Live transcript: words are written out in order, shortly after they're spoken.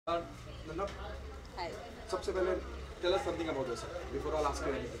Nanda, Hi. सबसे पहले tell us something about yourself before I'll ask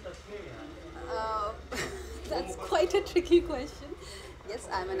you anything. Uh, that's quite a tricky question. Yes,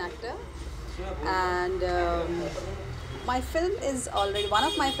 I'm an actor, and my film is already one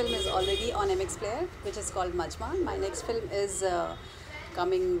of my film is already on MX Player, which is called Majman. My next film is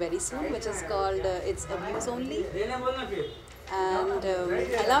coming very soon, which is called It's Abuse Only. And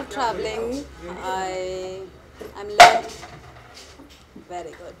I love traveling. I'm learning.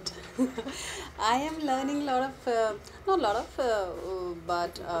 Very good. I am learning a lot of, not a lot of,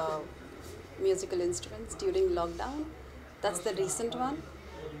 but musical instruments during lockdown. That's the recent one.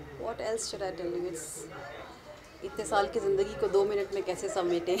 What else should I tell you? It's इतने साल की ज़िंदगी को 2 minute में कैसे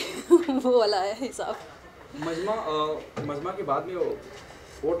समेटे वो वाला है हिसाब. मजमा मजमा के बाद में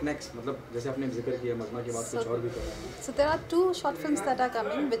what next? मतलब जैसे आपने जिक्र किया मजमा के बाद कुछ और भी कर रहे हैं. So there are two short films that are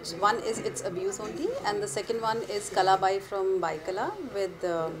coming, which one is It's Abuse Only, and the second one is Kalabai from Baikala, with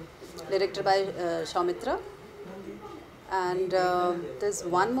directed by Shaumitra. And there's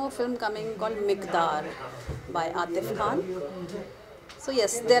one more film coming called Miqdar by Atif Khan. So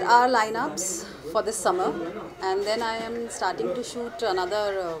yes, there are lineups for this summer, and then I am starting to shoot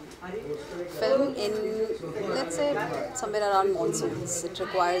another film in, let's say, somewhere around monsoons. It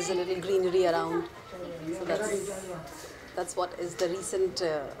requires a little greenery around. So that's what is the recent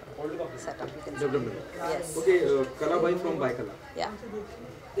setup, you can say. Development. Yes. Okay, Kalabai from Baikala. Yeah.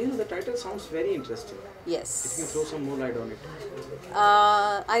 You know, the title sounds very interesting. Yes. If you throw some more light on it.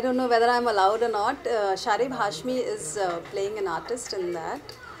 I don't know whether I'm allowed or not. Sharib Hashmi is playing an artist in that.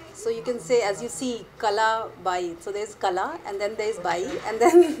 So you can say, as you see, Kala Bai. So there's Kala, and then there's Bai, and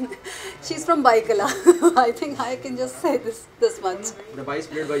then she's from Baikala. I think I can just say this much. The Bai is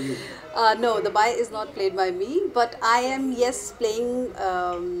played by you. No, the Bai is not played by me, but I am, yes, playing.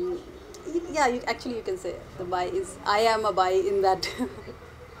 Yeah, you can say the Bai is. I am a Bai in that.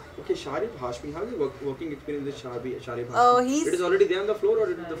 Okay, Sharib Hashmi, how is the working experience with Sharib Hashmi? Oh, It is already there on the floor, or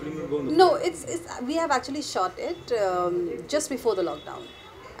did the film will go on the No, floor? we have actually shot it just before the lockdown,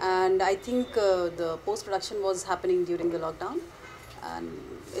 and I think the post-production was happening during the lockdown, and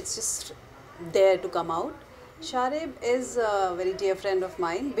it's just there to come out. Sharib is a very dear friend of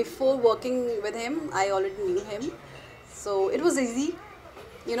mine. Before working with him, I already knew him, so it was easy.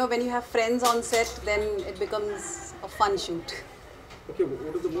 You know, when you have friends on set, then it becomes a fun shoot. Okay,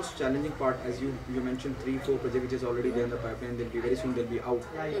 what is the most challenging part? As you mentioned, 3-4 projects which is already there in the pipeline. They'll be very soon. They'll be out.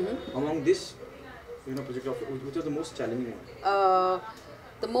 Among this, project of which is the most challenging one?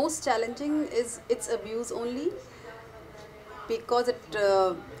 The most challenging is It's Abuse Only, because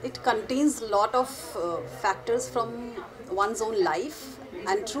it contains a lot of factors from one's own life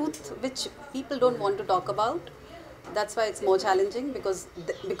and truth which people don't want to talk about. That's why it's more challenging, because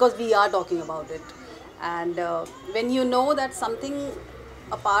we are talking about it. And when you know that something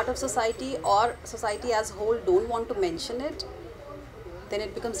a part of society or society as a whole don't want to mention it, then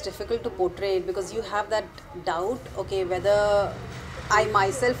it becomes difficult to portray it, because you have that doubt, okay, whether I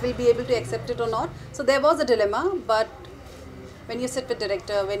myself will be able to accept it or not. So there was a dilemma, but when you sit with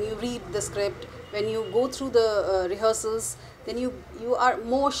director, when you read the script, when you go through the rehearsals, then you are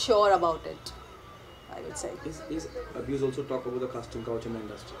more sure about it, I would say. Is abuse also talk about the casting couch in the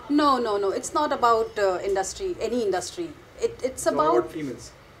industry? No. It's not about industry, any industry. It's about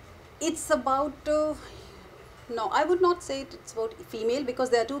females. It's about no, I would not say it's about female,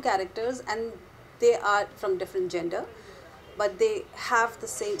 because there are two characters and they are from different gender, but they have the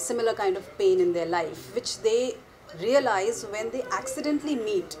similar kind of pain in their life, which they realize when they accidentally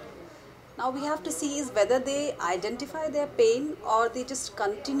meet. Now we have to see is whether they identify their pain or they just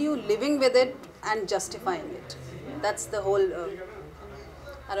continue living with it and justifying it. That's the whole,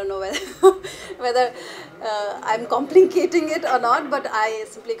 I don't know whether I'm complicating it or not, but I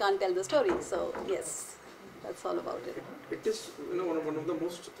simply can't tell the story. So yes, that's all about it. It is one of the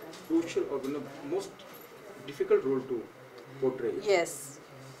most crucial or most difficult role to portray. Yes,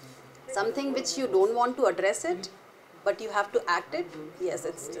 something which you don't want to address it, but you have to act it. Yes,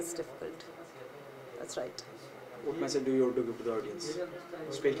 it's just difficult. That's right. What message do you want to give to the audience,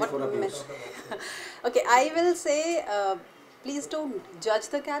 especially for abuse? Okay, I will say, please don't judge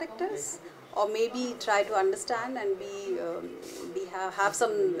the characters, or maybe try to understand and have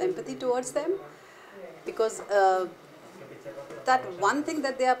some empathy towards them, because that one thing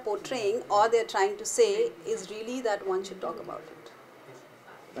that they are portraying or they are trying to say is really that one should talk about it.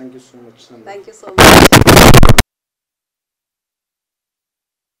 Thank you so much, Nanda. Thank you so much.